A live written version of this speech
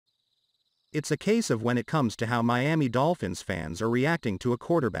It's a case of when it comes to how Miami Dolphins fans are reacting to a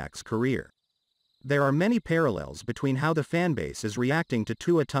quarterback's career. There are many parallels between how the fanbase is reacting to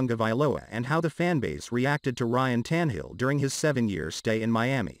Tua Tagovailoa and how the fanbase reacted to Ryan Tannehill during his 7-year stay in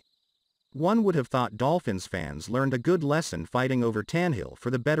Miami. One would have thought Dolphins fans learned a good lesson fighting over Tannehill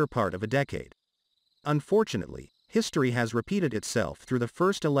for the better part of a decade. Unfortunately, history has repeated itself through the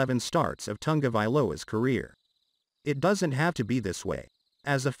first 11 starts of Tagovailoa's career. It doesn't have to be this way.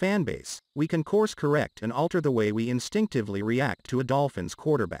 As a fanbase, we can course correct and alter the way we instinctively react to a Dolphins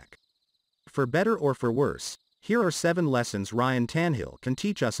quarterback. For better or for worse, here are 7 lessons Ryan Tannehill can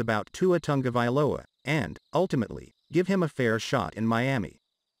teach us about Tua Tagovailoa, and, ultimately, give him a fair shot in Miami.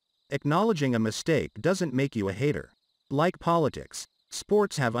 Acknowledging a mistake doesn't make you a hater. Like politics,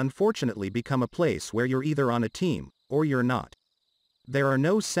 sports have unfortunately become a place where you're either on a team, or you're not. There are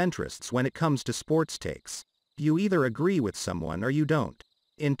no centrists when it comes to sports takes. You either agree with someone or you don't.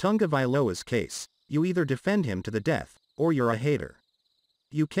 In Tagovailoa's case, you either defend him to the death, or you're a hater.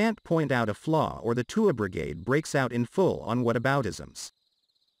 You can't point out a flaw or the Tua brigade breaks out in full on whataboutisms.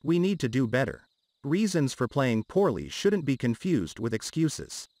 We need to do better. Reasons for playing poorly shouldn't be confused with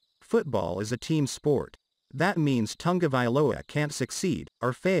excuses. Football is a team sport. That means Tagovailoa can't succeed,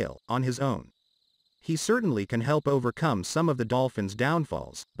 or fail, on his own. He certainly can help overcome some of the Dolphins'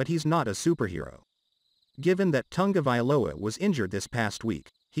 downfalls, but he's not a superhero. Given that Tagovailoa was injured this past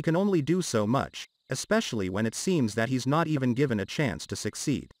week, he can only do so much, especially when it seems that he's not even given a chance to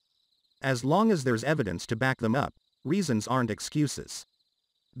succeed. As long as there's evidence to back them up, reasons aren't excuses.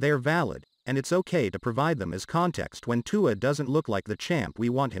 They're valid, and it's okay to provide them as context when Tua doesn't look like the champ we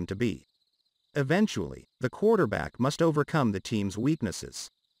want him to be. Eventually, the quarterback must overcome the team's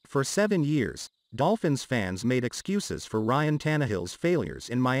weaknesses. For 7 years, Dolphins fans made excuses for Ryan Tannehill's failures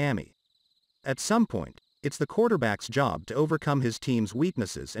in Miami. At some point, it's the quarterback's job to overcome his team's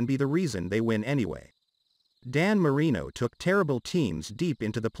weaknesses and be the reason they win anyway. Dan Marino took terrible teams deep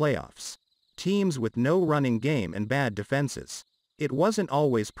into the playoffs. Teams with no running game and bad defenses. It wasn't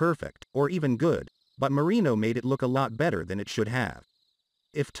always perfect, or even good, but Marino made it look a lot better than it should have.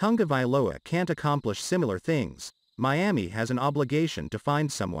 If Tagovailoa can't accomplish similar things, Miami has an obligation to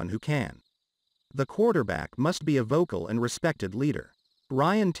find someone who can. The quarterback must be a vocal and respected leader.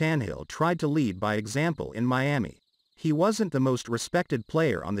 Ryan Tannehill tried to lead by example in Miami. He wasn't the most respected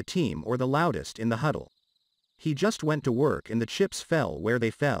player on the team or the loudest in the huddle. He just went to work and the chips fell where they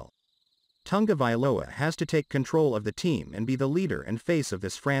fell. Tagovailoa has to take control of the team and be the leader and face of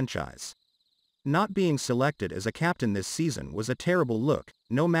this franchise. Not being selected as a captain this season was a terrible look,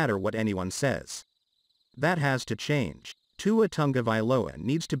 no matter what anyone says. That has to change. Tua Tagovailoa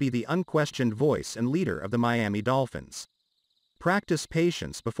needs to be the unquestioned voice and leader of the Miami Dolphins. Practice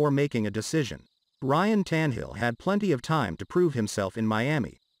patience before making a decision. Ryan Tannehill had plenty of time to prove himself in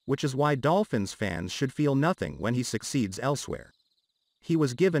Miami, which is why Dolphins fans should feel nothing when he succeeds elsewhere. He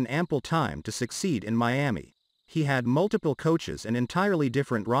was given ample time to succeed in Miami. He had multiple coaches and entirely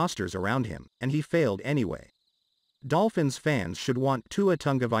different rosters around him, and he failed anyway. Dolphins fans should want Tua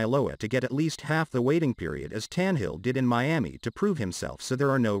Tagovailoa to get at least half the waiting period as Tannehill did in Miami to prove himself so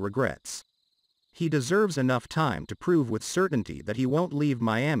there are no regrets. He deserves enough time to prove with certainty that he won't leave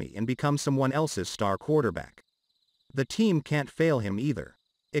Miami and become someone else's star quarterback. The team can't fail him either.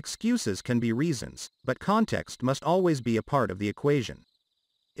 Excuses can be reasons, but context must always be a part of the equation.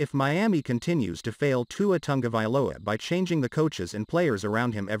 If Miami continues to fail Tua Tagovailoa by changing the coaches and players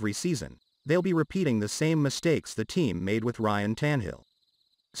around him every season, they'll be repeating the same mistakes the team made with Ryan Tannehill.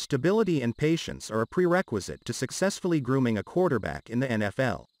 Stability and patience are a prerequisite to successfully grooming a quarterback in the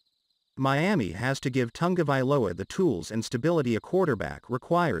NFL. Miami has to give Tagovailoa the tools and stability a quarterback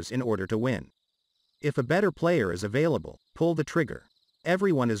requires in order to win. If a better player is available, pull the trigger.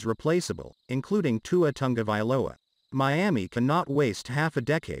 Everyone is replaceable, including Tua Tagovailoa. Miami cannot waste half a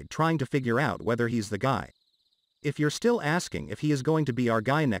decade trying to figure out whether he's the guy. If you're still asking if he is going to be our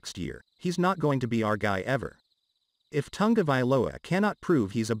guy next year, he's not going to be our guy ever. If Tagovailoa cannot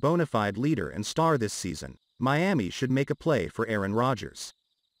prove he's a bona fide leader and star this season, Miami should make a play for Aaron Rodgers.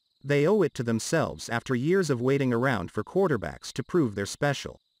 They owe it to themselves after years of waiting around for quarterbacks to prove they're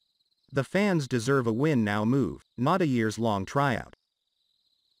special. The fans deserve a win-now move, not a years-long tryout.